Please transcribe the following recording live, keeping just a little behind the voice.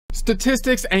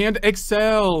Statistics and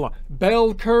Excel.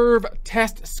 Bell curve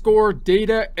test score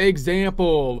data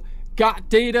example. Got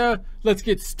data? Let's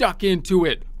get stuck into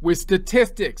it with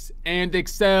statistics and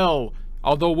Excel.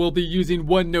 Although we'll be using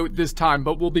OneNote this time,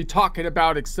 but we'll be talking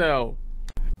about Excel.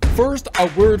 First, a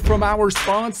word from our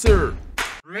sponsor.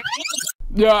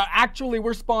 Yeah, actually,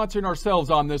 we're sponsoring ourselves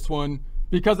on this one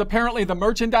because apparently the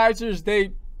merchandisers,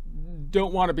 they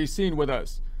don't want to be seen with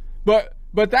us. But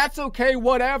that's okay,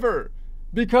 whatever.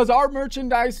 Because our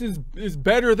merchandise is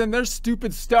better than their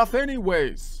stupid stuff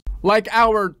anyways. Like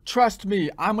our Trust Me,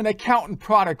 I'm an Accountant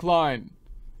product line.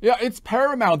 Yeah, it's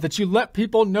paramount that you let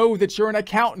people know that you're an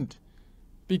accountant.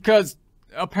 Because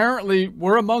apparently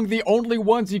we're among the only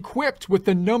ones equipped with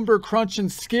the number crunching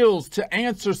skills to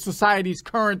answer society's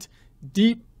current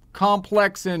deep,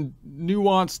 complex, and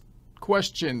nuanced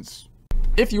questions.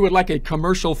 If you would like a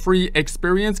commercial-free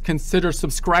experience, consider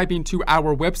subscribing to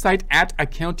our website at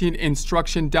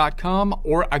accountinginstruction.com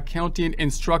or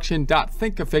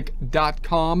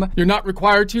accountinginstruction.thinkific.com. You're not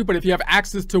required to, but if you have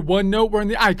access to OneNote, we're in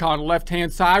the icon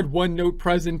left-hand side, OneNote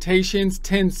Presentations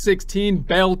 1016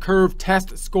 Bell Curve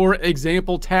Test Score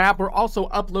Example tab. We're also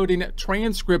uploading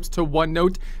transcripts to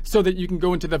OneNote so that you can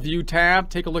go into the View tab,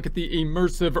 take a look at the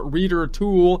Immersive Reader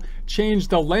tool, change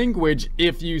the language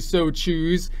if you so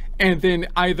choose, and then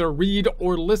either read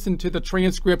or listen to the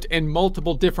transcript in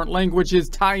multiple different languages,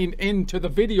 tying into the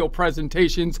video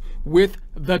presentations with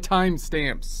the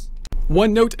timestamps.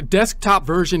 OneNote desktop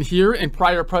version here. In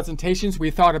prior presentations, we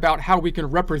thought about how we can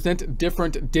represent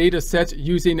different data sets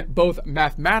using both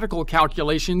mathematical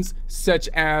calculations, such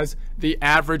as the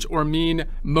average or mean,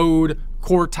 mode,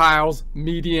 quartiles,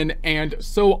 median, and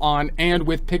so on, and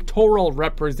with pictorial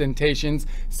representations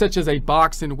such as a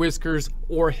box and whiskers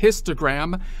or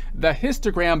histogram. The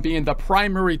histogram being the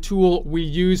primary tool we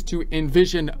use to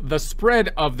envision the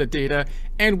spread of the data,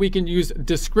 and we can use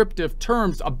descriptive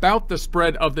terms about the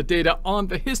spread of the data on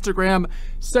the histogram,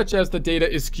 such as the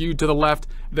data is skewed to the left,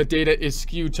 the data is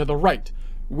skewed to the right.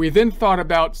 We then thought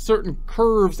about certain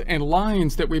curves and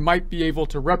lines that we might be able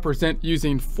to represent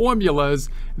using formulas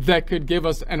that could give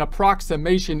us an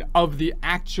approximation of the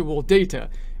actual data.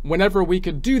 Whenever we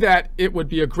could do that, it would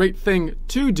be a great thing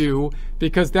to do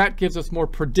because that gives us more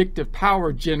predictive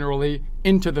power generally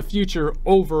into the future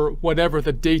over whatever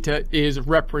the data is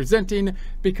representing,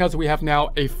 because we have now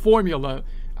a formula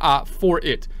for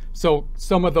it. So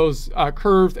some of those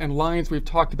curves and lines we've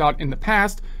talked about in the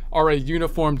past are a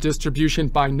uniform distribution,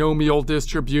 binomial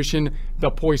distribution,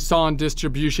 the Poisson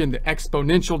distribution, the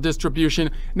exponential distribution.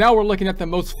 Now we're looking at the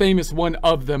most famous one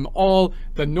of them all,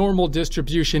 the normal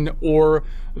distribution or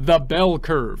the bell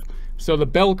curve. So the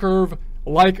bell curve,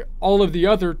 like all of the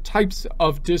other types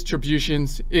of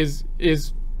distributions, is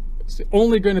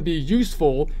only going to be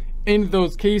useful in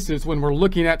those cases when we're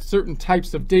looking at certain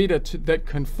types of data that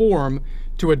conform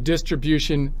to a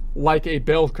distribution like a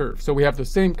bell curve. So we have the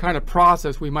same kind of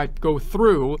process we might go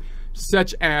through,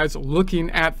 such as looking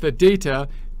at the data,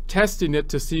 testing it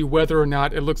to see whether or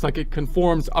not it looks like it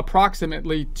conforms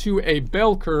approximately to a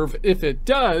bell curve. If it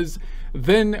does,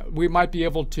 then we might be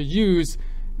able to use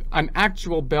an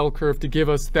actual bell curve to give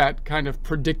us that kind of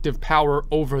predictive power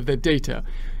over the data.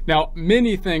 Now,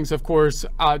 many things, of course,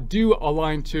 do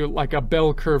align to like a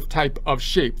bell curve type of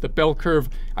shape. The bell curve,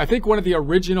 I think one of the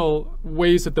original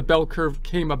ways that the bell curve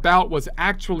came about was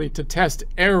actually to test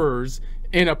errors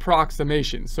in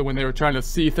approximation. So when they were trying to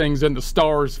see things in the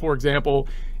stars, for example,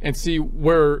 and see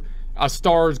where a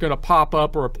star is going to pop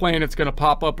up or a planet's going to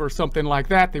pop up or something like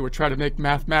that, they would try to make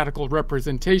mathematical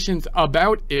representations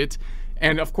about it.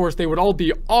 And of course, they would all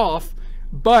be off,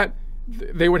 but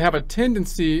they would have a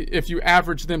tendency, if you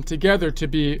average them together, to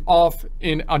be off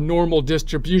in a normal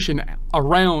distribution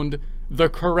around the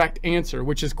correct answer,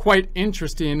 which is quite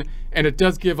interesting. And it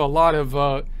does give a lot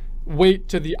of weight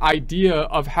to the idea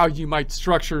of how you might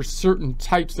structure certain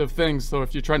types of things. So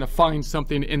if you're trying to find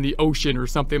something in the ocean or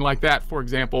something like that, for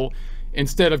example,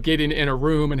 instead of getting in a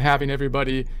room and having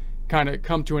everybody kind of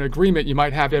come to an agreement, you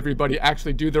might have everybody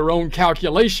actually do their own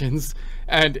calculations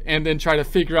and then try to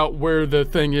figure out where the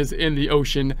thing is in the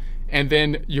ocean, and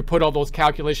then you put all those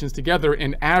calculations together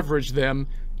and average them.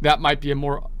 That might be a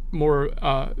more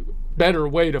better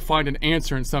way to find an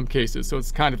answer in some cases. So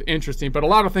it's kind of interesting, but a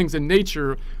lot of things in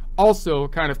nature also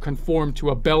kind of conform to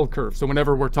a bell curve. So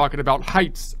whenever we're talking about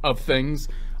heights of things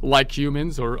like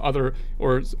humans or other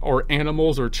or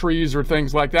animals or trees or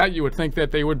things like that, you would think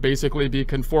that they would basically be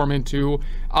conforming to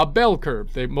a bell curve.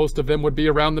 Most of them would be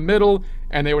around the middle,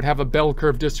 and they would have a bell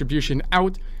curve distribution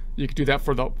out. You could do that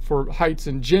for heights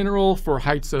in general, for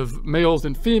heights of males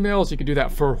and females. You can do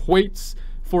that for weights,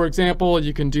 for example.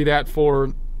 You can do that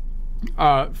for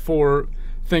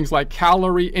things like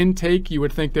calorie intake, you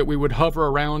would think that we would hover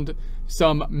around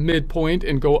some midpoint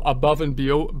and go above and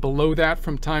below that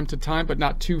from time to time, but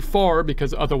not too far,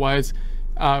 because otherwise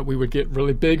we would get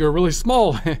really big or really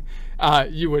small,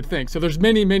 you would think. So there's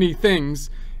many things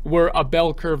where a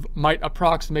bell curve might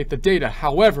approximate the data.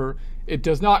 However, it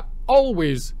does not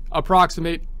always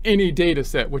approximate any data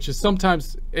set, which is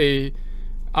sometimes a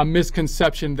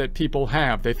misconception that people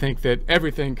have. They think that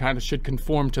everything kind of should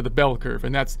conform to the bell curve,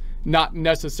 and that's not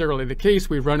necessarily the case.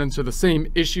 We run into the same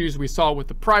issues we saw with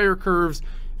the prior curves.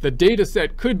 The data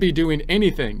set could be doing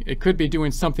anything. It could be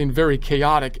doing something very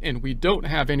chaotic, and we don't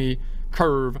have any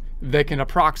curve that can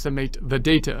approximate the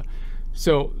data.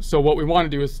 So what we want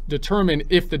to do is determine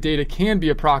if the data can be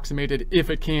approximated. If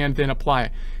it can, then apply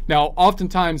it. Now,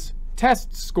 oftentimes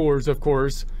test scores, of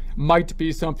course, might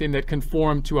be something that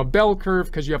conform to a bell curve,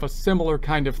 because you have a similar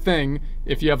kind of thing.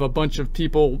 If you have a bunch of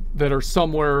people that are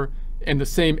somewhere in the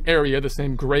same area, the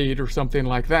same grade or something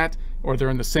like that, or they're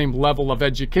in the same level of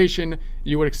education,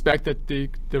 you would expect that the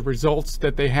results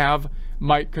that they have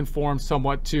might conform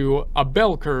somewhat to a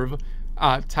bell curve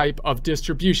type of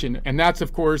distribution. And that's,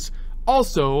 of course,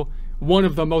 also one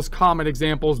of the most common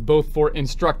examples, both for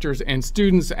instructors and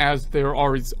students, as they're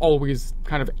always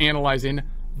kind of analyzing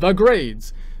the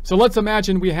grades. So let's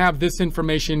imagine we have this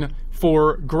information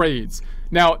for grades.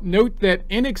 Now, note that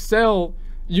in Excel,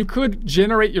 you could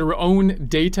generate your own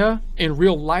data. In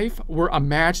real life, we're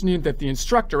imagining that the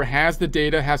instructor has the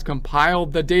data, has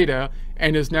compiled the data,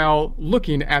 and is now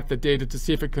looking at the data to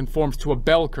see if it conforms to a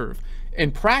bell curve.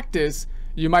 In practice,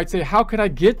 you might say, how could I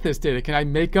get this data? Can I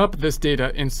make up this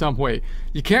data in some way?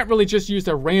 You can't really just use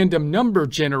a random number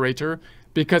generator,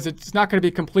 because it's not going to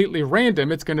be completely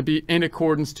random. It's going to be in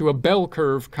accordance to a bell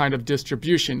curve kind of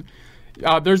distribution.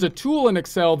 There's a tool in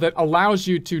Excel that allows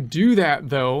you to do that,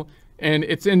 though, and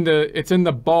it's in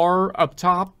the bar up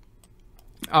top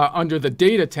under the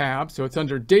data tab. So it's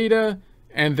under data,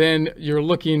 and then you're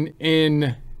looking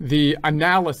in the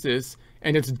analysis,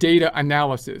 and it's data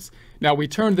analysis. Now, we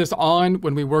turn this on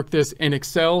when we work this in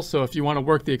Excel. So if you want to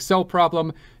work the Excel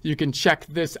problem, you can check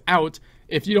this out.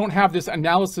 If you don't have this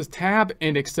analysis tab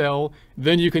in Excel,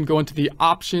 then you can go into the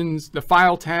options, the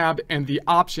file tab, and the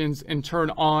options, and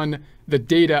turn on the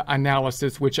data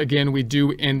analysis, which again, we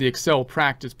do in the Excel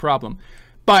practice problem.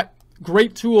 But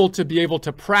great tool to be able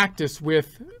to practice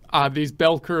with these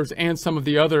bell curves and some of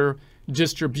the other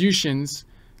distributions,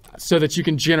 so that you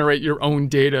can generate your own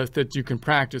data that you can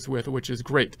practice with, which is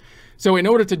great. So in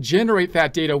order to generate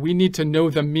that data, we need to know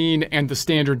the mean and the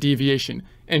standard deviation.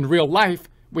 In real life,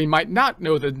 we might not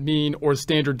know the mean or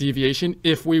standard deviation.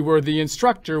 If we were the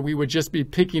instructor, we would just be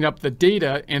picking up the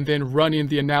data and then running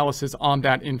the analysis on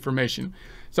that information.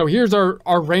 So here's our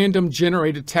random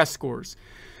generated test scores.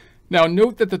 Now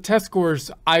note that the test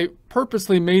scores, I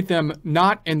purposely made them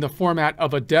not in the format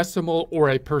of a decimal or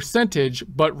a percentage,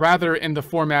 but rather in the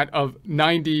format of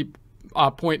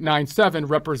 90.97,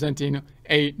 representing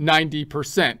a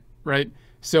 90%, right?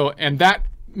 So, and that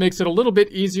makes it a little bit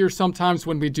easier sometimes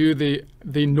when we do the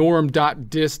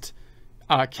norm.dist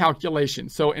calculation.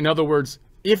 So in other words,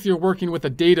 if you're working with a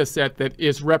data set that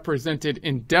is represented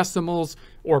in decimals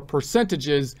or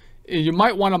percentages, you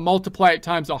might want to multiply it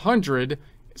times 100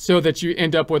 so that you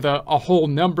end up with a whole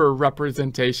number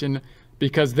representation,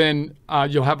 because then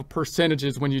you'll have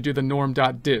percentages when you do the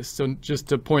norm.dist. So just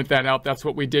to point that out, that's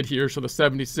what we did here. So the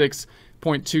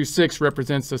 76.26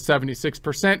 represents the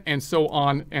 76%, and so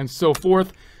on and so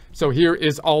forth. So here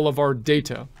is all of our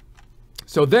data.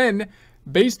 So then,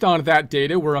 based on that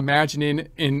data, we're imagining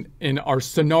in our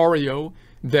scenario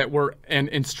that we're an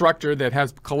instructor that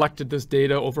has collected this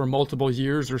data over multiple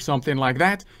years or something like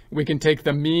that. We can take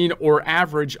the mean or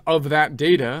average of that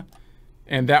data,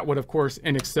 and that would, of course,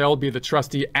 in Excel be the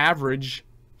trusty average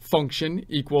function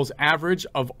equals average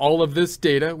of all of this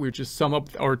data. We just sum up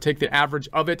or take the average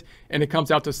of it, and it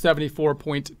comes out to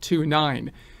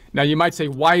 74.29. Now you might say,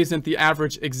 why isn't the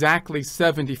average exactly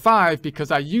 75?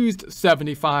 Because I used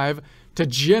 75 to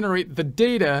generate the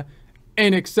data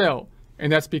in Excel. And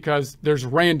that's because there's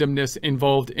randomness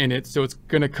involved in it. So it's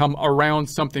going to come around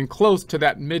something close to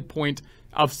that midpoint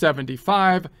of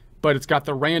 75, but it's got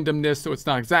the randomness. So it's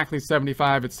not exactly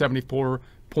 75, it's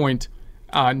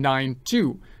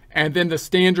 74.92. And then the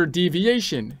standard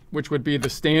deviation, which would be the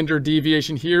standard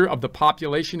deviation here of the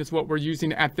population, is what we're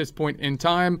using at this point in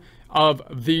time, of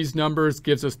these numbers,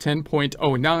 gives us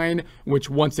 10.09, which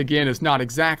once again is not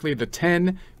exactly the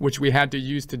 10, which we had to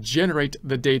use to generate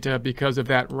the data because of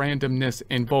that randomness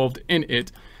involved in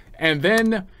it. And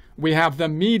then we have the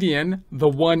median, the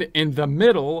one in the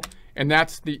middle, and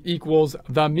that's the equals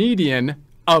the median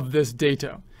of this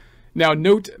data. Now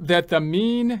note that the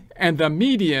mean and the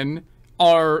median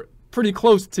are pretty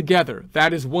close together.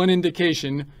 That is one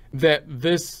indication that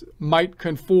this might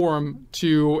conform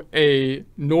to a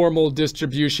normal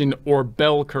distribution or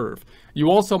bell curve. You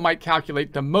also might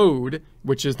calculate the mode,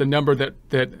 which is the number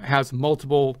that has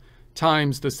multiple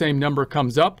times the same number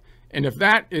comes up. And if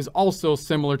that is also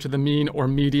similar to the mean or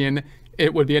median,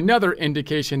 it would be another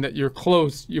indication that you're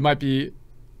close. You might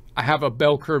have a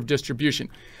bell curve distribution.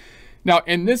 Now,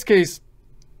 in this case,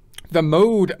 the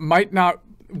mode might not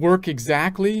work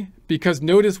exactly, because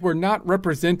notice we're not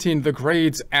representing the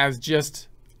grades as just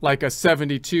like a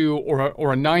 72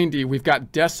 or a 90. We've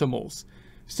got decimals.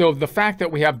 So the fact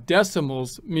that we have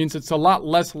decimals means it's a lot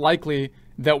less likely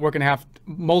that we're going to have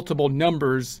multiple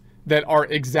numbers that are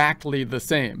exactly the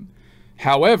same.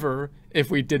 However, if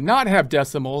we did not have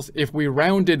decimals, if we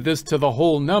rounded this to the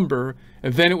whole number,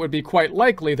 then it would be quite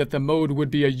likely that the mode would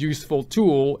be a useful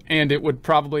tool, and it would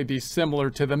probably be similar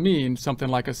to the mean, something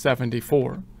like a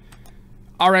 74.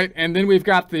 All right, and then we've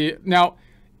got now,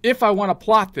 if I want to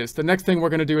plot this, the next thing we're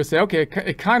going to do is say, okay,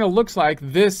 it kind of looks like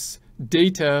this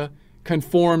data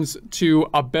conforms to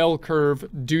a bell curve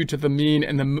due to the mean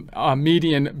and the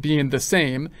median being the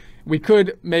same. We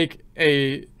could make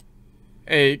a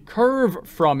curve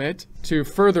from it to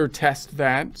further test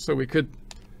that. So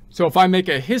if I make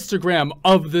a histogram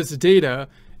of this data,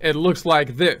 it looks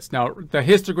like this. Now, the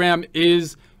histogram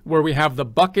is where we have the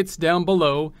buckets down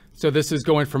below. So this is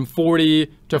going from 40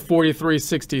 to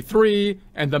 43.63,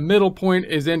 and the middle point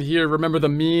is in here. Remember, the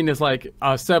mean is like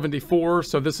 74,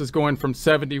 so this is going from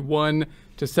 71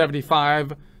 to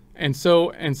 75. And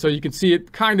so you can see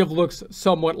it kind of looks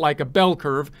somewhat like a bell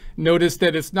curve. Notice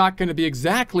that it's not going to be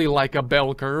exactly like a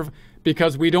bell curve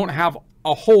because we don't have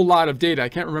a whole lot of data. I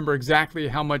can't remember exactly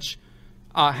how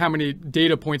many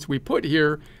data points we put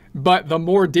here, but the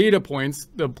more data points,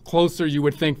 the closer you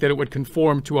would think that it would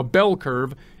conform to a bell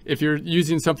curve. If you're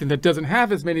using something that doesn't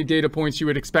have as many data points, you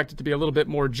would expect it to be a little bit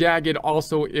more jagged.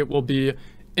 Also, it will be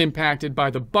impacted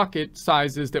by the bucket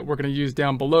sizes that we're going to use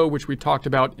down below, which we talked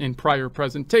about in prior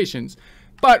presentations.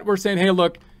 But we're saying, hey,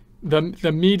 look,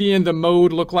 the median, the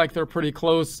mode look like they're pretty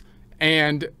close,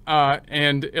 and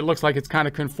it looks like it's kind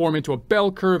of conforming to a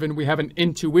bell curve, and we have an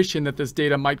intuition that this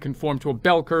data might conform to a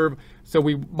bell curve. So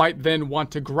we might then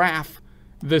want to graph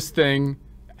this thing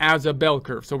as a bell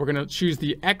curve. So we're going to choose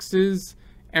the x's,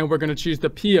 and we're going to choose the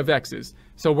p of x's.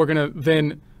 So we're going to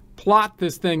then plot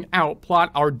this thing out,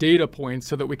 plot our data points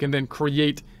so that we can then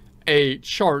create a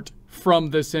chart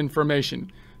from this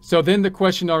information. So then the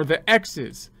question are the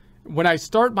x's. When I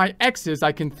start my x's,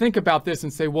 I can think about this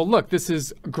and say, well, look, this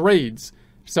is grades.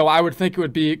 So I would think it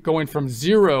would be going from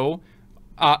 0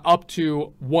 up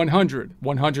to 100.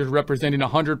 100 representing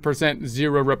 100%,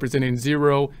 0 representing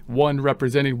 0, 1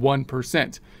 representing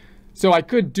 1%. So I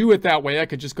could do it that way. I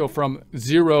could just go from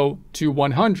 0 to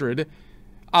 100.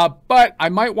 But I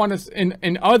might want to,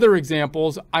 in other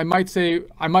examples, I might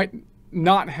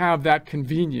not have that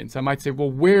convenience. I might say, well,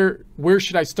 where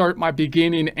should I start my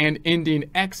beginning and ending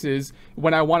x's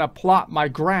when I want to plot my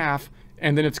graph,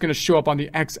 and then it's going to show up on the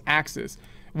x-axis?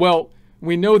 Well,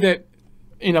 we know that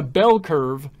in a bell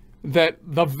curve that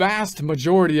the vast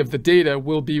majority of the data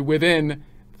will be within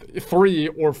 3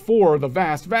 or 4. The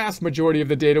vast majority of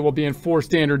the data will be in 4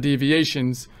 standard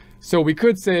deviations. So we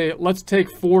could say, let's take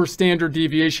 4 standard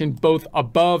deviation both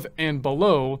above and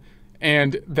below,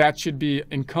 and that should be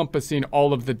encompassing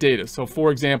all of the data. So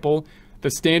for example,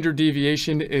 the standard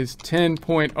deviation is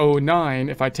 10.09.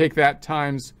 If I take that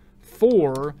times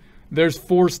 4, there's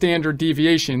 4 standard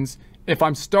deviations. If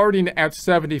I'm starting at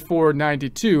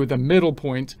 74.92, the middle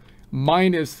point,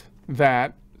 minus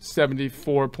that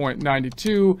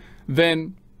 74.92,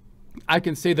 then I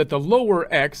can say that the lower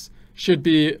x should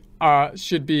be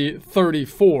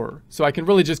 34. So I can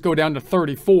really just go down to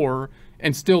 34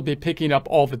 and still be picking up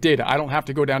all the data. I don't have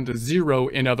to go down to 0,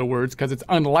 in other words, because it's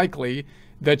unlikely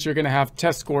that you're going to have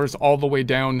test scores all the way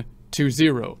down to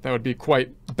 0. That would be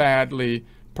quite badly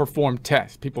performed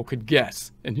test. People could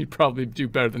guess, and you'd probably do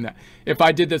better than that. If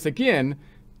I did this again,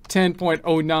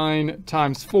 10.09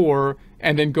 times 4,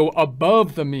 and then go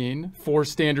above the mean, 4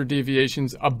 standard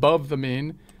deviations above the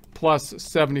mean, plus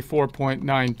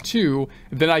 74.92,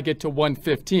 then I get to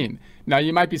 115. Now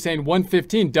you might be saying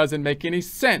 115 doesn't make any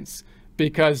sense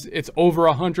because it's over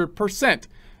 100%.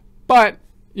 But,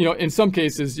 you know, in some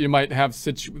cases you might have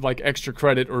like extra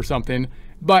credit or something.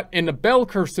 But in the bell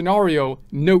curve scenario,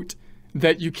 note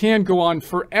that you can go on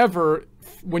forever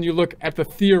when you look at the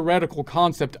theoretical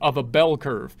concept of a bell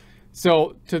curve.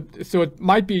 So it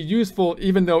might be useful,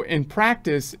 even though in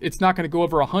practice it's not going to go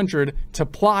over 100, to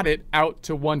plot it out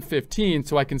to 115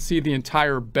 so I can see the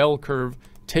entire bell curve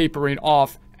tapering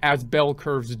off as bell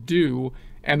curves do.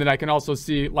 And then I can also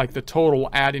see like the total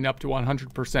adding up to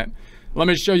 100%. Let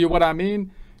me show you what I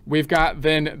mean. We've got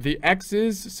then the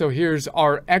X's. So here's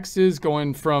our X's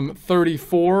going from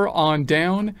 34 on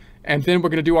down. And then we're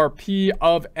going to do our P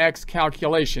of X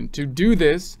calculation. To do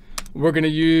this, we're going to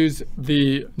use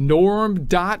the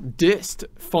norm.dist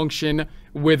function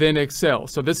within Excel.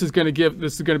 So this is going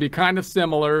to be kind of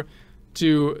similar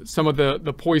to some of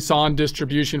the Poisson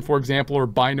distribution, for example, or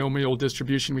binomial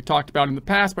distribution we talked about in the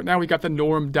past, but now we got the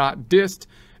norm.dist.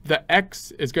 The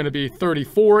X is going to be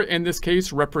 34 in this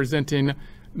case, representing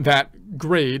that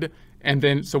grade. And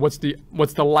then, so what's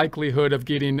the likelihood of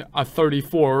getting a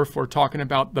 34 if we're talking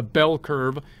about the bell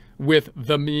curve with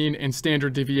the mean and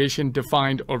standard deviation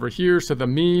defined over here? So the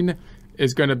mean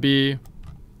is going to be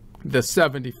the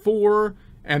 74,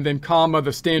 and then comma,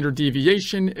 the standard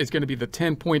deviation is going to be the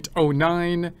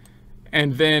 10.09.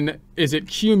 And then is it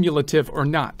cumulative or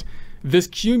not? This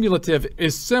cumulative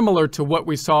is similar to what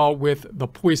we saw with the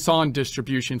Poisson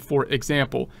distribution, for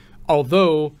example,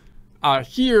 although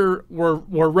here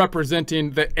we're representing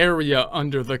the area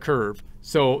under the curve.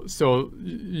 So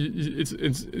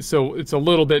it's a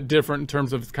little bit different in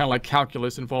terms of, it's kind of like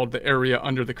calculus involved, the area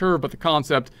under the curve, but the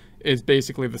concept is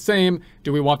basically the same.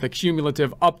 Do we want the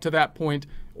cumulative up to that point,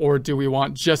 or do we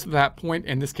want just that point?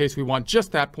 In this case, we want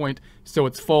just that point, so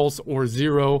it's false or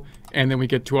 0, and then we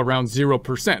get to around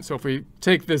 0%. So if we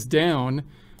take this down,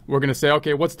 we're going to say,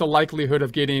 okay, what's the likelihood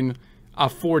of getting a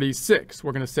 46?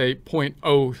 We're going to say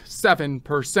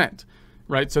 0.07%,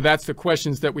 right? So that's the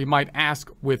questions that we might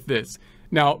ask with this.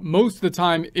 Now, most of the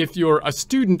time, if you're a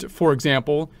student, for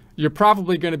example, you're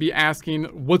probably going to be asking,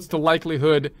 what's the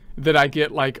likelihood that I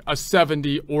get like a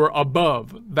 70 or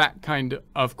above? That kind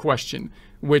of question,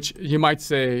 which you might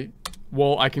say,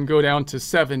 well, I can go down to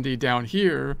 70 down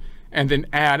here and then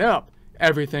add up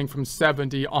everything from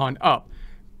 70 on up.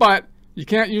 But you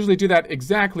can't usually do that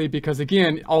exactly because,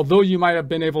 again, although you might have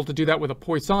been able to do that with a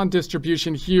Poisson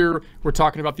distribution, here we're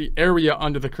talking about the area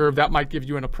under the curve. That might give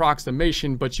you an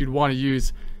approximation, but you'd want to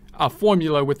use a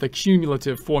formula with the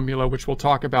cumulative formula, which we'll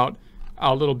talk about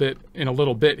a little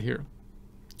bit here.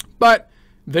 But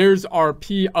there's our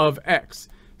P of X.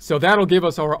 So that'll give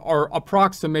us our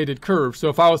approximated curve. So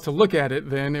if I was to look at it,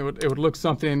 then it would look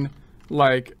something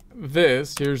like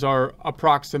this. Here's our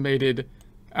approximated,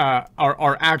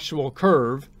 our actual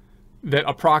curve that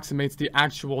approximates the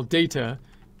actual data.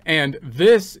 And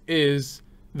this is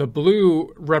the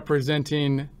blue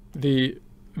representing the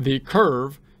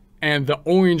curve, and the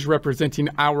orange representing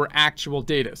our actual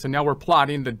data. So now we're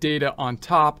plotting the data on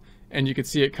top, and you can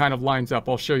see it kind of lines up.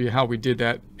 I'll show you how we did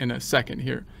that in a second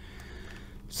here.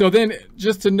 So then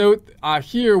just to note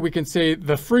here, we can say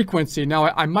the frequency. Now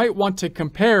I might want to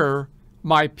compare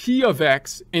my P of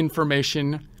X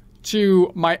information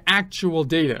to my actual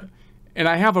data. And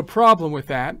I have a problem with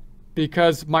that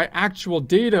because my actual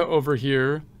data over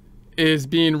here is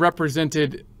being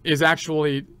represented, is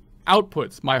actually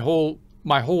outputs, my whole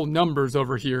numbers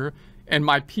over here, and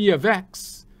my P of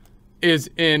X is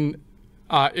in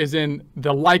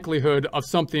the likelihood of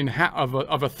something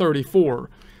of a 34.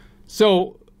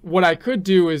 So what I could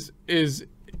do is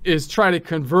try to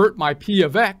convert my P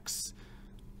of X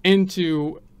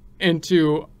into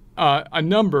a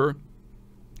number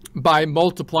by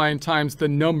multiplying times the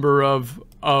number of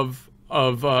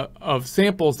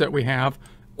samples that we have,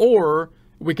 or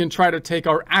we can try to take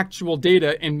our actual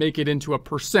data and make it into a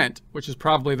percent, which is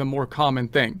probably the more common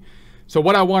thing. So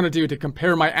what I want to do to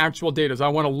compare my actual data is I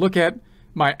want to look at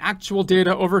my actual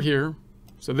data over here.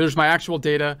 So there's my actual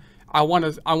data. I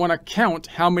want to count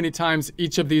how many times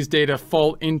each of these data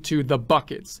fall into the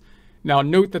buckets. Now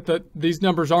note that these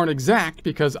numbers aren't exact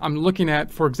because I'm looking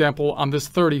at, for example, on this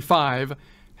 35,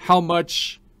 how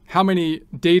many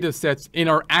data sets in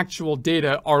our actual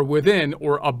data are within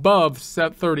or above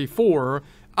set 34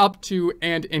 up to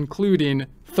and including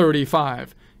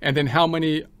 35. And then how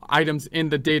many items in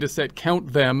the data set,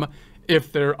 count them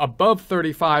if they're above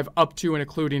 35 up to and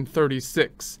including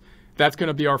 36. That's going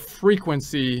to be our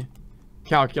frequency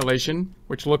calculation,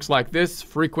 which looks like this.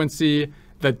 Frequency,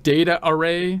 the data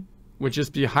array would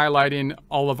just be highlighting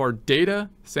all of our data,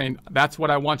 saying that's what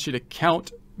I want you to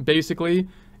count, basically.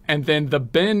 And then the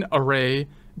bin array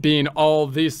being all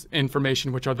this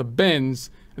information, which are the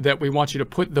bins that we want you to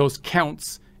put those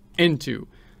counts into.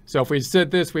 So if we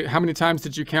said this, how many times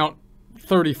did you count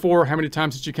 34? How many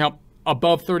times did you count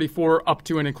above 34 up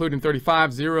to and including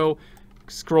 35? 0.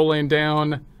 Scrolling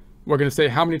down, we're going to say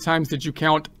how many times did you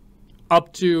count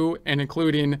up to and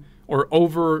including or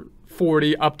over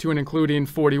 40 up to and including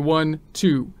 41?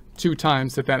 2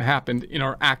 times that happened in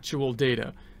our actual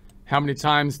data. How many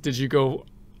times did you go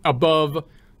above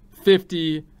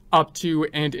 50 up to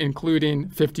and including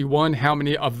 51. How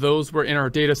many of those were in our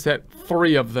data set?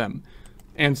 3 of them,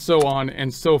 and so on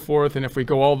and so forth. And if we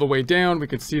go all the way down, we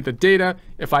could see the data.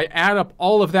 If I add up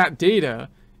all of that data,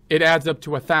 it adds up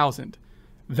to 1,000.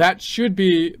 That should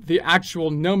be the actual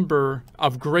number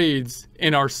of grades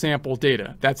in our sample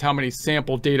data. That's how many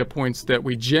sample data points that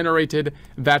we generated.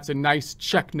 That's a nice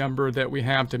check number that we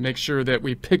have to make sure that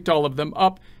we picked all of them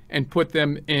up and put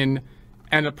them in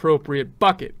an appropriate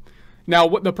bucket. Now,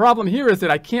 what the problem here is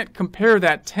that I can't compare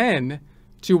that 10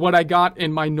 to what I got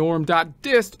in my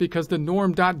norm.dist because the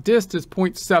norm.dist is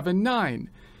 0.79.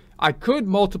 I could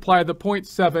multiply the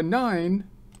 0.79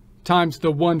 times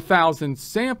the 1,000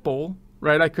 sample,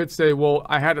 right? I could say, well,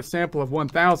 I had a sample of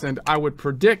 1,000. I would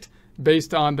predict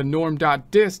based on the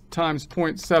norm.dist times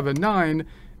 0.79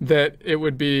 that it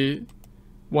would be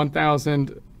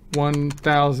 1,000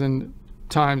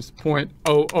 times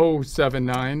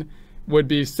 0.0079 would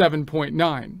be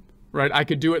 7.9, right? I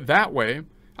could do it that way.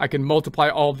 I can multiply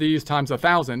all these times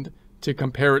 1,000 to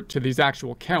compare it to these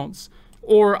actual counts,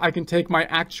 or I can take my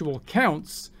actual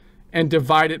counts and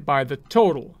divide it by the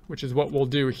total, which is what we'll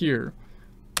do here.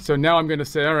 So now I'm going to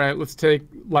say, all right, let's take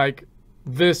like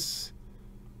this.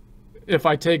 If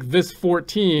I take this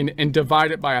 14 and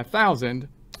divide it by 1,000,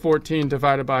 14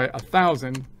 divided by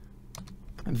 1,000,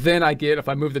 then I get, if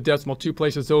I move the decimal 2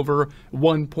 places over,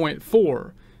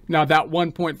 1.4. Now that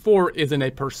 1.4 is in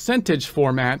a percentage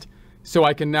format, so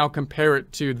I can now compare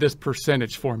it to this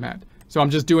percentage format. So I'm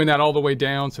just doing that all the way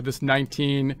down. So this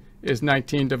 19 is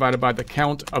 19 divided by the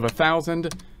count of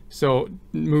 1,000. So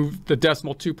move the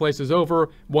decimal 2 places over,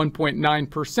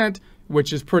 1.9%,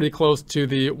 which is pretty close to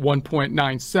the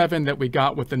 1.97 that we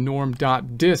got with the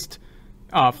norm.dist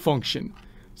function.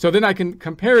 So then I can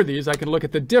compare these. I can look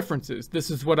at the differences.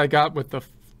 This is what I got with the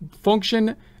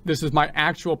function. This is my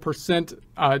actual percent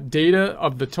data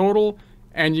of the total.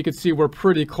 And you can see we're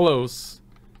pretty close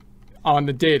on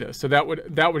the data. So that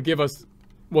would give us,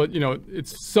 well, you know,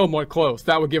 it's somewhat close.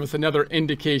 That would give us another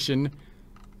indication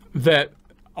that,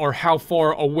 or how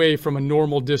far away from a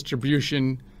normal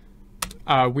distribution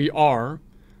we are.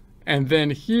 And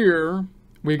then here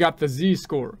we got the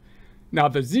z-score. Now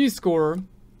the z-score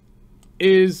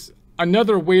is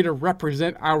another way to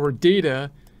represent our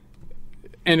data,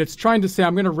 and it's trying to say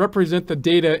I'm going to represent the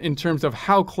data in terms of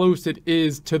how close it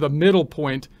is to the middle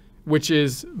point, which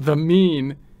is the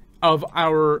mean of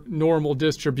our normal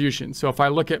distribution. So if I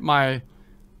look at my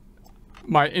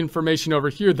information over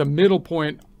here, the middle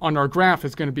point on our graph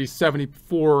is going to be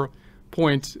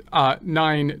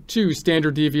 74.92,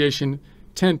 standard deviation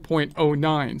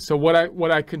 10.09. So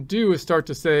what I could do is start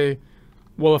to say,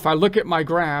 well, if I look at my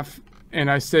graph and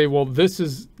I say, well, this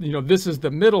is the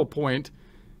middle point,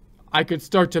 I could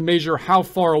start to measure how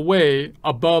far away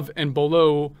above and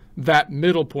below that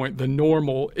middle point the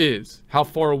normal is. How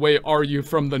far away are you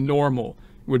from the normal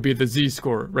would be the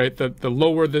z-score, right? The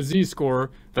lower the z-score,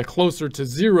 the closer to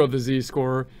 0 the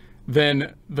z-score,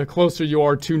 then the closer you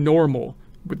are to normal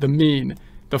with the mean.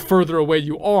 The further away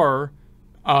you are,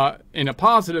 in a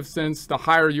positive sense, the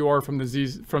higher you are from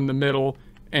the middle,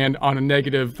 and on a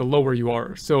negative, the lower you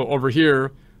are. So over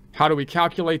here, how do we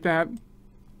calculate that?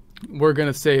 We're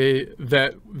going to say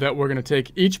that we're going to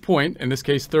take each point, in this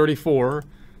case 34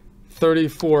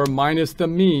 minus the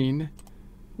mean,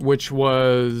 which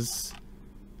was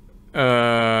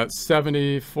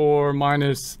 74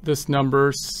 minus this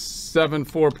number,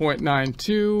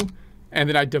 74.92, and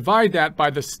then I divide that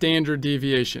by the standard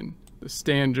deviation,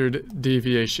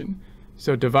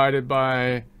 So divided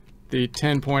by the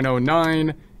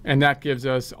 10.09, and that gives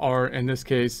us our, in this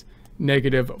case,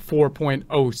 negative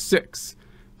 4.06.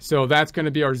 So that's going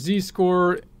to be our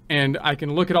z-score, and I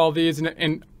can look at all these,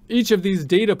 and each of these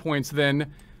data points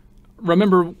then,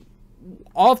 remember,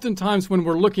 oftentimes when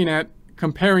we're looking at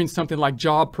comparing something like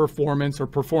job performance or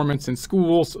performance in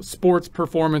schools, sports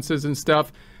performances and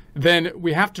stuff, then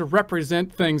we have to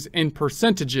represent things in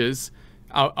percentages.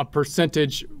 A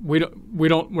percentage, we're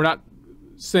not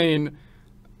saying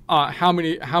how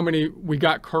many we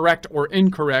got correct or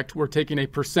incorrect. We're taking a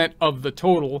percent of the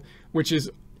total, which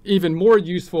is even more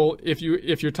useful if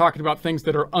you're talking about things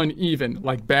that are uneven,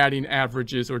 like batting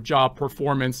averages or job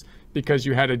performance, because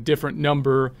you had a different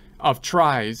number of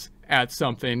tries at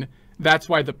something. That's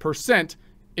why the percent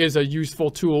is a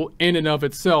useful tool in and of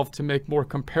itself to make more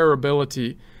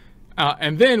comparability.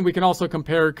 And then we can also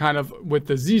compare kind of with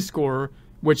the z-score,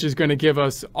 which is going to give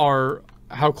us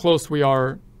how close we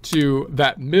are to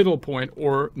that middle point,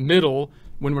 or middle,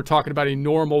 when we're talking about a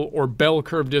normal or bell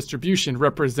curve distribution,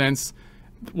 represents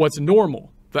what's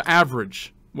normal, the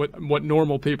average, what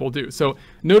normal people do. So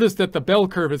notice that the bell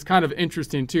curve is kind of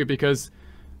interesting too, because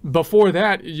before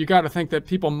that, you got to think that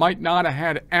people might not have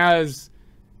had as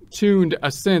tuned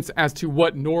a sense as to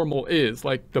what normal is.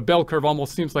 Like the bell curve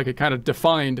almost seems like it kind of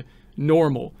defined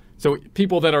normal. So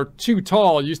people that are too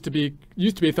tall used to be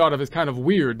thought of as kind of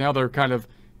weird. Now they're kind of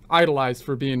idolized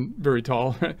for being very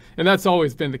tall. And that's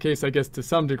always been the case, I guess, to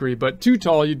some degree. But too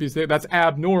tall, you'd be saying that's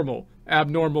abnormal.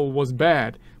 Abnormal was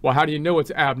bad. Well, how do you know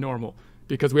it's abnormal?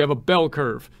 Because we have a bell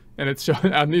curve, and it's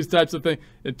showing on these types of things.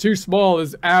 And too small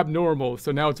is abnormal,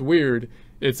 so now it's weird.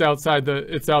 It's outside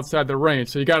the range.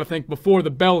 So you got to think, before the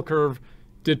bell curve,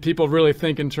 did people really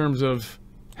think in terms of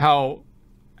how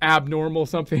abnormal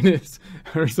something is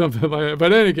or something like that?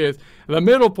 But in any case, the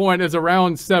middle point is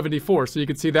around 74. So you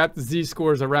can see that the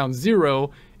z-score is around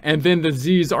 0, and then the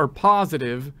z's are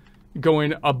positive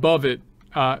going above it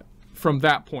from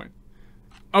that point.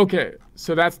 Okay,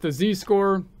 so that's the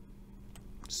z-score.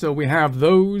 So we have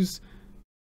those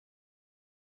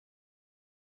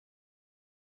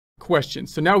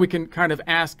questions. So now we can kind of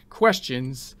ask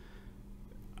questions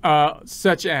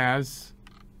such as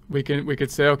we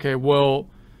could say, okay, well,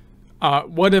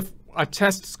 what if a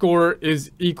test score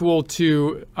is equal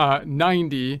to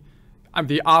 90, and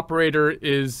the operator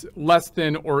is less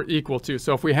than or equal to?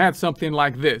 So if we had something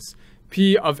like this,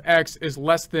 P of X is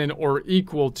less than or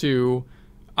equal to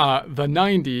the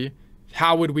 90,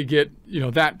 how would we get,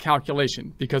 that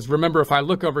calculation? Because remember, if I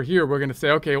look over here, we're going to say,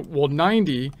 okay, well,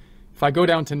 90, if I go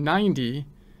down to 90,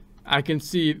 I can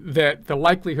see that the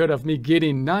likelihood of me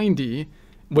getting 90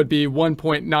 would be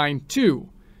 1.92.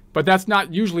 But that's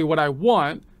not usually what I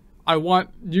want. I want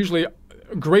usually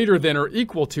greater than or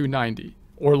equal to 90,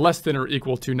 or less than or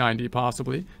equal to 90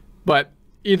 possibly. But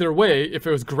either way, if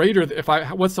it was greater,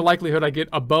 what's the likelihood I get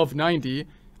above 90?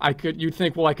 You'd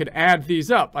think, well, I could add these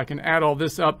up. I can add all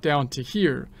this up down to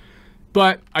here.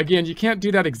 But again, you can't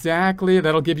do that exactly.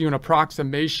 That'll give you an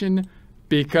approximation,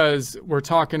 because we're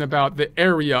talking about the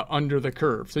area under the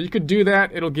curve. So you could do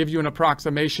that. It'll give you an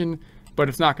approximation, but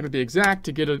it's not going to be exact.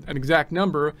 To get an exact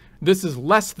number, this is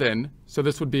less than, so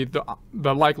this would be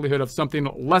the likelihood of something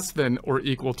less than or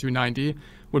equal to 90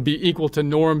 would be equal to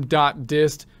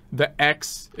norm.dist. The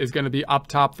X is going to be up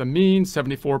top, the mean,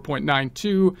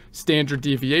 74.92, standard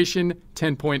deviation,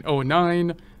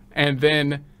 10.09, and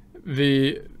then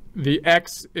the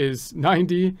X is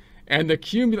 90, and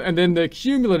then the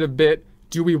cumulative bit,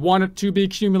 do we want it to be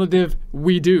cumulative?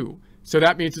 We do. So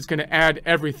that means it's going to add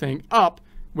everything up,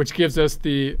 which gives us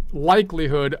the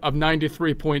likelihood of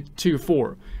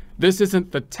 93.24. This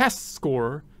isn't the test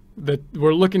score.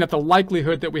 We're looking at the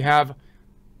likelihood that we have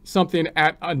something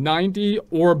at a 90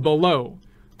 or below.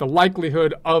 The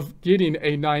likelihood of getting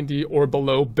a 90 or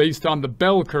below based on the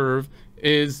bell curve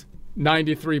is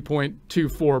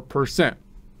 93.24%.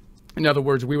 In other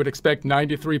words, we would expect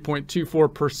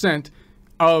 93.24%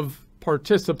 of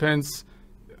participants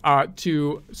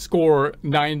to score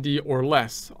 90 or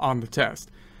less on the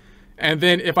test. And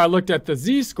then if I looked at the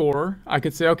z-score, I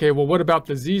could say, okay, well, what about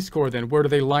the z-score then? Where do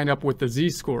they line up with the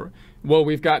z-score? Well,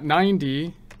 we've got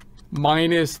 90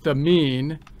 minus the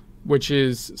mean, which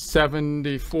is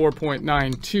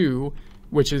 74.92,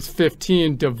 which is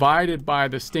 15 divided by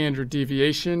the standard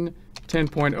deviation,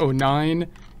 10.09,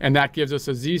 and that gives us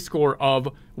a z-score of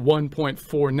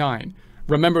 1.49.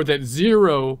 Remember that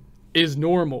 0 is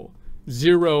normal.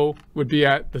 0 would be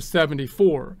at the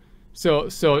 74. So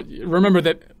remember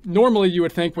that normally you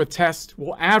would think with tests,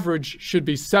 well, average should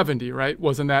be 70, right?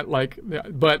 Wasn't that like,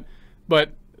 but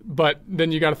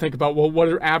then you got to think about, well, what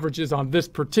are averages on this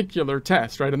particular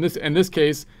test, right? In this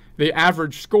case, the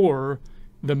average score,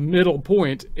 the middle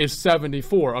point is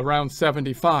 74, around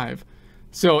 75.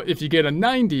 So if you get a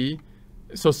 90,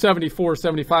 so 74,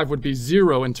 75 would be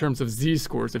 0 in terms of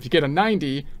z-scores. If you get a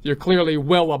 90, you're clearly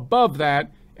well above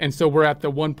that, and so we're at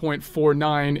the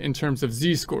 1.49 in terms of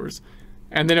z-scores.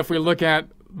 And then if we look at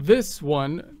this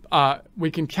one, we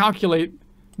can calculate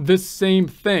this same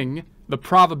thing, the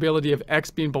probability of X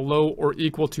being below or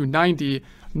equal to 90,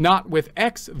 not with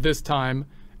X this time,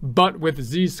 but with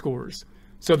z-scores.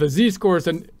 So the z-scores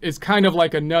is kind of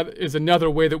like another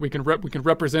way that we can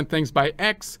represent things by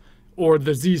X or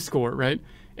the z-score, right?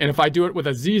 And if I do it with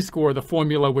a z-score, the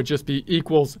formula would just be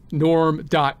equals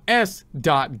norm.s.dis,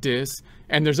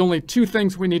 and there's only two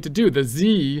things we need to do, the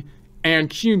z and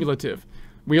cumulative.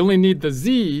 We only need the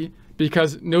z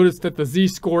because notice that the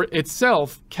z-score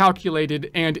itself calculated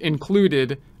and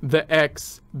included the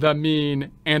X, the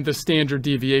mean, and the standard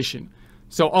deviation.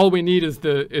 So all we need is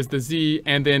the z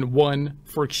and then 1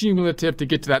 for cumulative to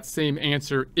get to that same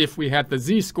answer if we had the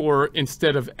z-score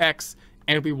instead of X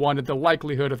and we wanted the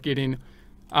likelihood of getting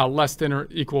less than or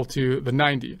equal to the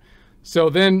 90. So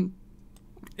then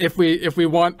if we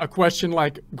want a question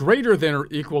like greater than or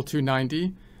equal to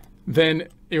 90, then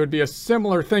it would be a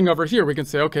similar thing over here. We can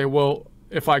say, okay, well,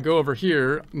 if I go over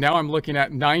here, now I'm looking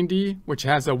at 90, which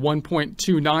has a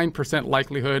 1.29%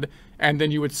 likelihood, and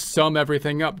then you would sum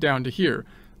everything up down to here.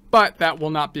 But that will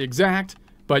not be exact,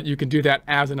 but you can do that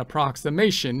as an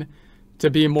approximation. To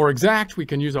be more exact, we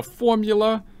can use a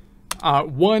formula.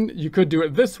 You could do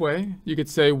it this way. You could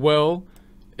say, well,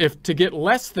 if to get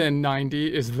less than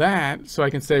 90 is that, so I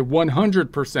can say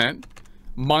 100%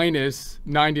 minus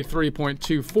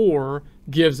 93.24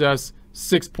 gives us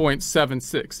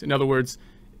 6.76. In other words,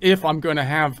 if I'm going to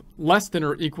have less than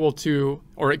or equal to,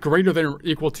 or greater than or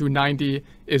equal to 90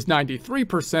 is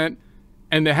 93%,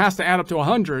 and it has to add up to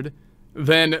 100,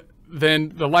 then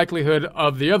the likelihood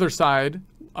of the other side,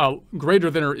 greater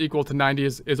than or equal to 90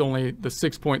 is only the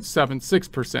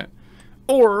 6.76%.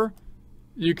 Or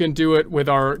you can do it with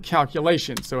our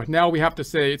calculation. So now we have to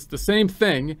say it's the same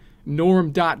thing,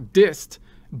 norm.dist,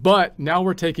 but now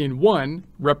we're taking 1,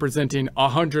 representing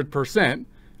 100%,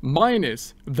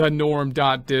 minus the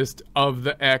norm.dist of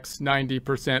the x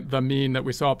 90%, the mean that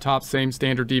we saw up top, same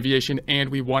standard deviation, and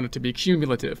we want it to be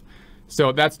cumulative.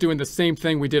 So that's doing the same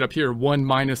thing we did up here, 1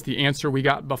 minus the answer we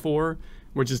got before.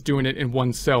 We're just doing it in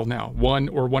one cell now, 1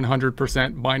 or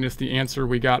 100% minus the answer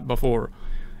we got before.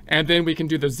 And then we can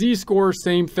do the z-score,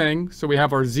 same thing. So we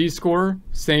have our z-score,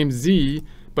 same z,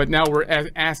 but now we're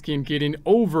asking getting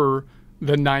over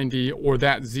the 90 or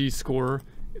that z-score,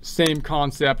 same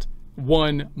concept,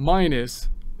 1 minus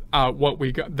what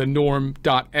we got, the norm.s.dist.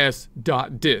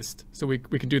 So we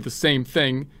can do the same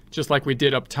thing, just like we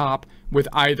did up top with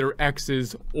either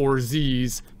x's or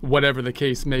z's, whatever the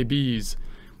case may be.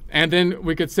 And then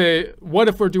we could say, what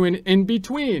if we're doing in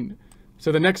between?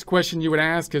 So the next question you would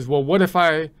ask is, well,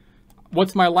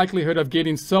 what's my likelihood of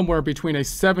getting somewhere between a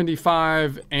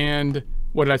 75 and,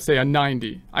 what did I say, a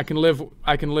 90? I can live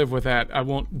with that. I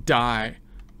won't die.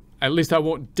 At least I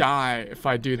won't die if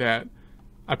I do that.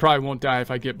 I probably won't die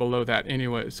if I get below that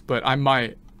anyways, but I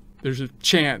might. There's a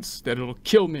chance that it'll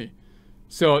kill me.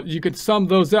 So you could sum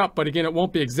those up, but again, it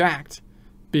won't be exact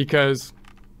because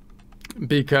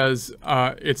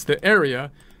it's the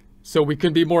area. So we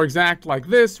can be more exact like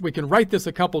this. We can write this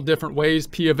a couple different ways.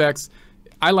 P of x,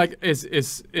 I like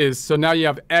is so now you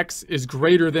have x is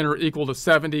greater than or equal to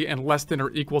 70 and less than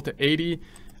or equal to 80.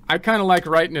 I kind of like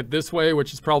writing it this way,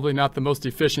 which is probably not the most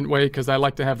efficient way because I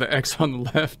like to have the x on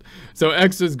the left. So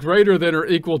x is greater than or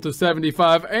equal to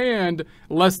 75 and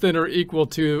less than or equal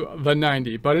to the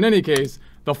 90. But in any case,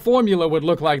 the formula would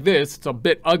look like this. It's a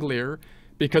bit uglier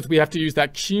because we have to use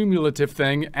that cumulative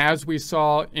thing as we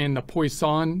saw in the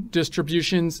Poisson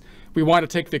distributions. We want to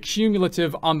take the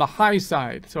cumulative on the high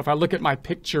side. So if I look at my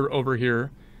picture over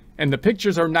here, and the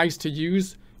pictures are nice to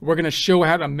use, we're going to show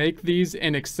how to make these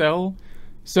in Excel.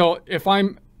 So if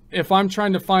I'm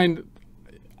trying to find,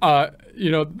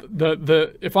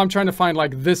 if I'm trying to find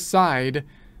like this side,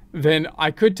 then I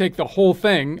could take the whole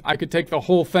thing. I could take the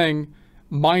whole thing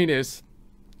minus,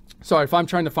 sorry, if I'm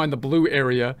trying to find the blue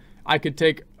area, I could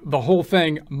take the whole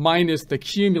thing minus the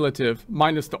cumulative,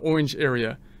 minus the orange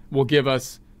area will give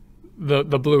us the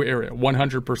blue area,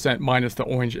 100% minus the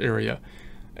orange area.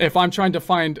 If I'm trying to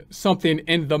find something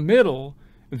in the middle,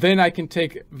 then I can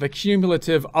take the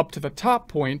cumulative up to the top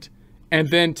point and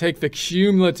then take the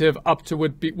cumulative up to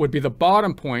would be the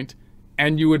bottom point,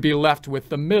 and you would be left with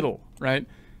the middle, right?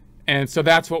 And so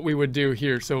that's what we would do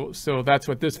here. So that's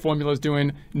what this formula is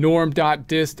doing.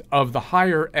 Norm.dist of the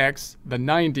higher x, the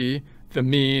 90, the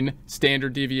mean,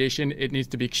 standard deviation, it needs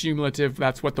to be cumulative.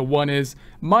 That's what the 1 is,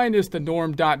 minus the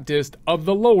norm.dist of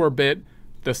the lower bit,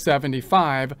 the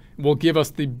 75, will give us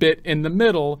the bit in the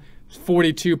middle,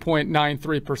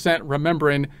 42.93%.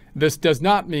 Remembering, this does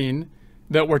not mean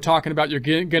that we're talking about you're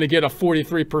going to get a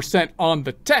 43% on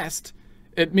the test.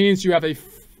 It means you have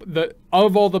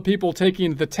of all the people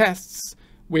taking the tests,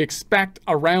 we expect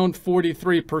around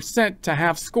 43% to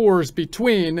have scores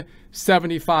between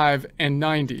 75 and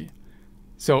 90.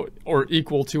 So, or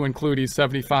equal to including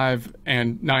 75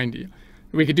 and 90.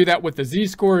 We could do that with the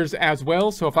z-scores as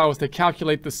well. So if I was to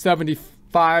calculate the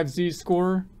 75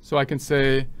 z-score, so I can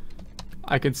say,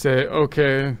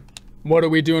 okay, what are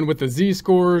we doing with the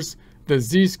z-scores? The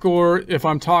z-score, if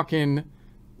I'm talking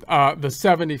the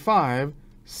 75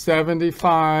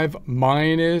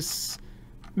 minus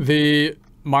the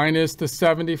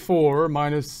 74,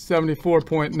 minus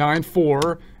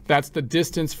 74.94, that's the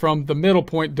distance from the middle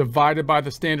point divided by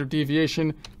the standard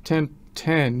deviation,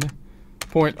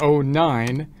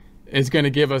 10.09, is going to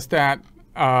give us that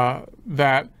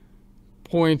that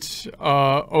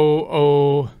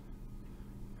 0.00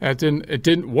 It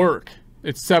didn't work.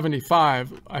 It's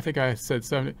 75. I think I said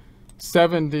 70.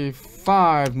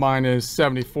 75 minus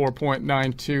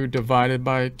 74.92 divided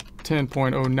by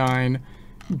 10.09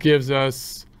 gives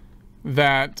us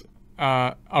that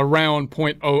around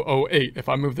 0.008 if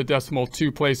I move the decimal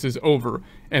 2 places over.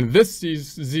 And this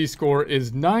z-score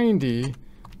is 90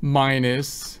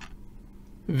 minus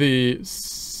the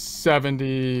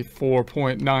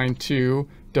 74.92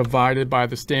 divided by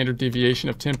the standard deviation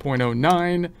of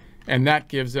 10.09, and that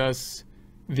gives us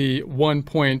the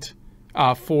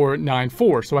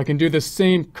 1.494. So I can do the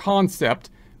same concept,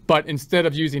 but instead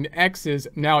of using x's,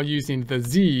 now using the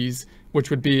z's, which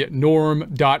would be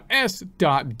norm.s.dist.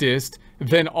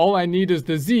 Then all I need is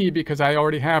the z, because I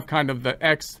already have kind of the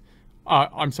x,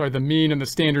 the mean and the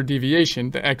standard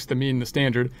deviation. The x, the mean, the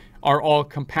standard are all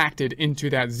compacted into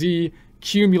that z.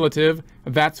 Cumulative,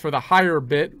 that's for the higher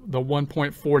bit, the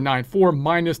 1.494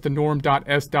 minus the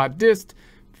norm.s.dist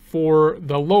for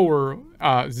the lower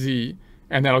z,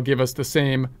 and that'll give us the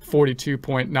same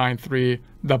 42.93,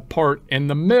 the part in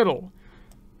the middle.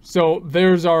 So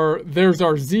there's our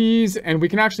z's, and we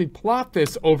can actually plot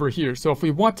this over here. So if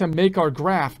we want to make our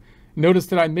graph, notice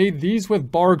that I made these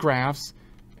with bar graphs,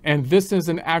 and this is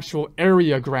an actual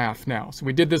area graph now. So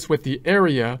we did this with the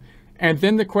area. And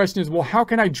then the question is, well, how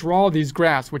can I draw these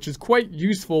graphs? Which is quite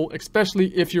useful,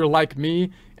 especially if you're like me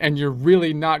and you're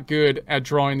really not good at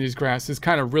drawing these graphs. This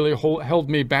kind of really held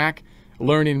me back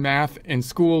learning math in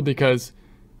school, because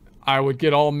I would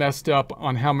get all messed up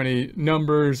on how many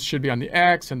numbers should be on the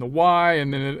X and the Y.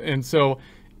 And so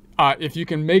if you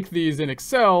can make these in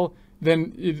Excel,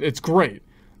 then it's great.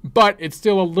 But it's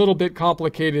still a little bit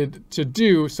complicated to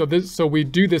do. So we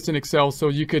do this in Excel, so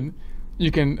you can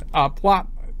plot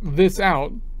this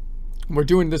out. We're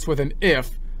doing this with an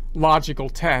if logical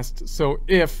test. So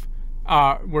if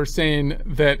we're saying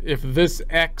that if this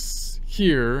x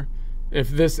here, if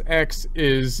this x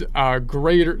is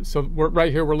greater, so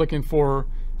right here we're looking for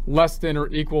less than or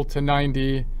equal to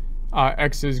 90,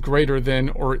 x is greater than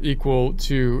or equal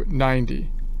to 90.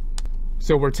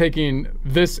 So we're taking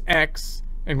this x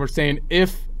and we're saying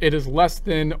if it is less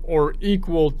than or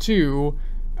equal to,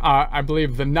 I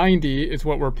believe the 90 is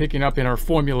what we're picking up in our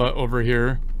formula over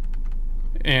here.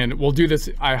 And we'll do this.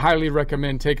 I highly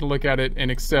recommend taking a look at it in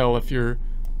Excel if you're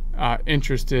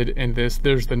interested in this.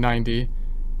 There's the 90.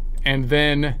 And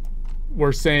then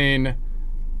we're saying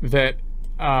that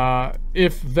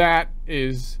if that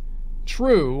is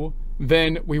true,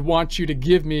 then we want you to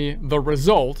give me the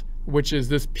result, which is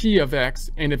this P of X.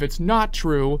 And if it's not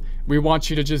true, we want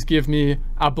you to just give me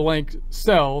a blank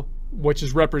cell, which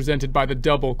is represented by the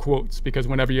double quotes, because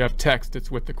whenever you have text, it's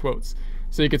with the quotes.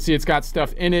 So you can see it's got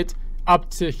stuff in it up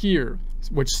to here,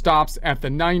 which stops at the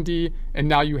 90, and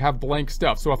now you have blank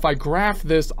stuff. So if I graph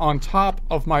this on top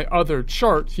of my other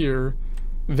chart here,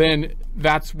 then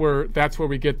that's where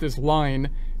we get this line,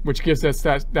 which gives us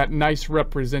that nice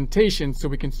representation, so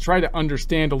we can try to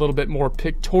understand a little bit more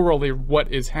pictorially what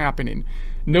is happening.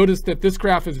 Notice that this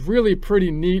graph is really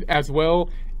pretty neat as well,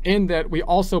 in that we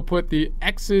also put the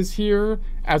x's here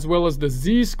as well as the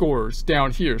z-scores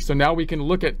down here. So now we can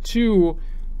look at two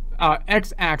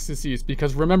x-axes,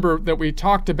 because remember that we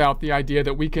talked about the idea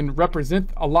that we can represent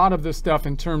a lot of this stuff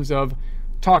in terms of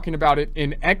talking about it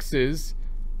in x's,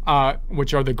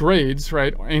 which are the grades,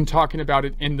 right? And talking about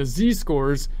it in the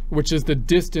z-scores, which is the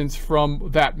distance from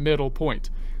that middle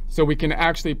point. So we can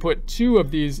actually put two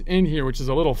of these in here, which is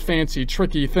a little fancy,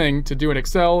 tricky thing to do in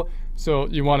Excel. So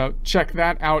you want to check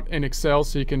that out in Excel,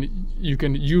 so you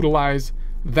can utilize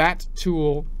that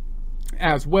tool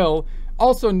as well.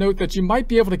 Also note that you might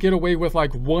be able to get away with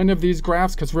like one of these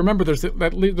graphs, because remember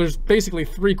there's basically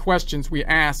 3 questions we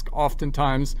ask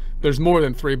oftentimes. There's more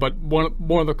than 3, but one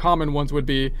of the common ones would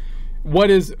be,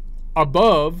 what is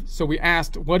above? So we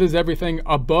asked, what is everything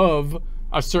above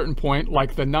a certain point,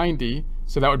 like the 90?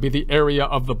 So that would be the area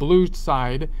of the blue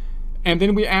side. And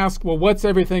then we ask, well, what's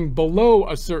everything below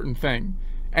a certain thing?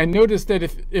 And notice that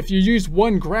if you use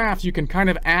one graph, you can kind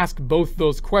of ask both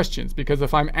those questions, because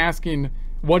if I'm asking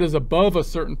what is above a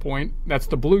certain point, that's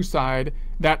the blue side,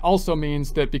 that also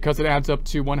means that because it adds up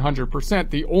to 100%,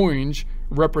 the orange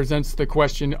represents the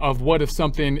question of what if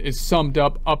something is summed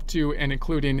up to and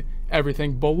including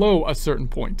everything below a certain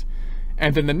point.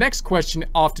 And then the next question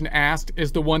often asked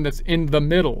is the one that's in the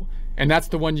middle. And that's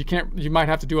the one you might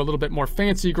have to do a little bit more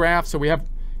fancy graph. So we have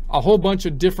a whole bunch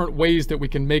of different ways that we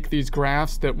can make these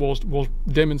graphs that we'll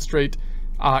demonstrate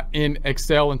in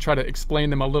Excel and try to explain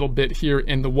them a little bit here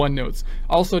in the OneNotes.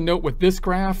 Also note with this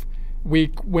graph,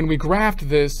 when we graphed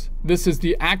this is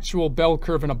the actual bell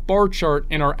curve in a bar chart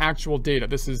in our actual data.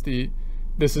 This is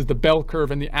the bell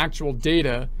curve in the actual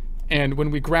data. And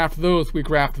when we graph those, we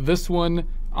graph this one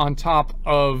on top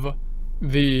of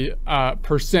the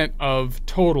percent of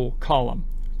total column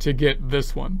to get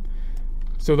this one.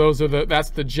 So that's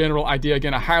the general idea.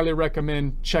 Again, I highly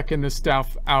recommend checking this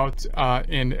stuff out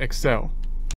in Excel.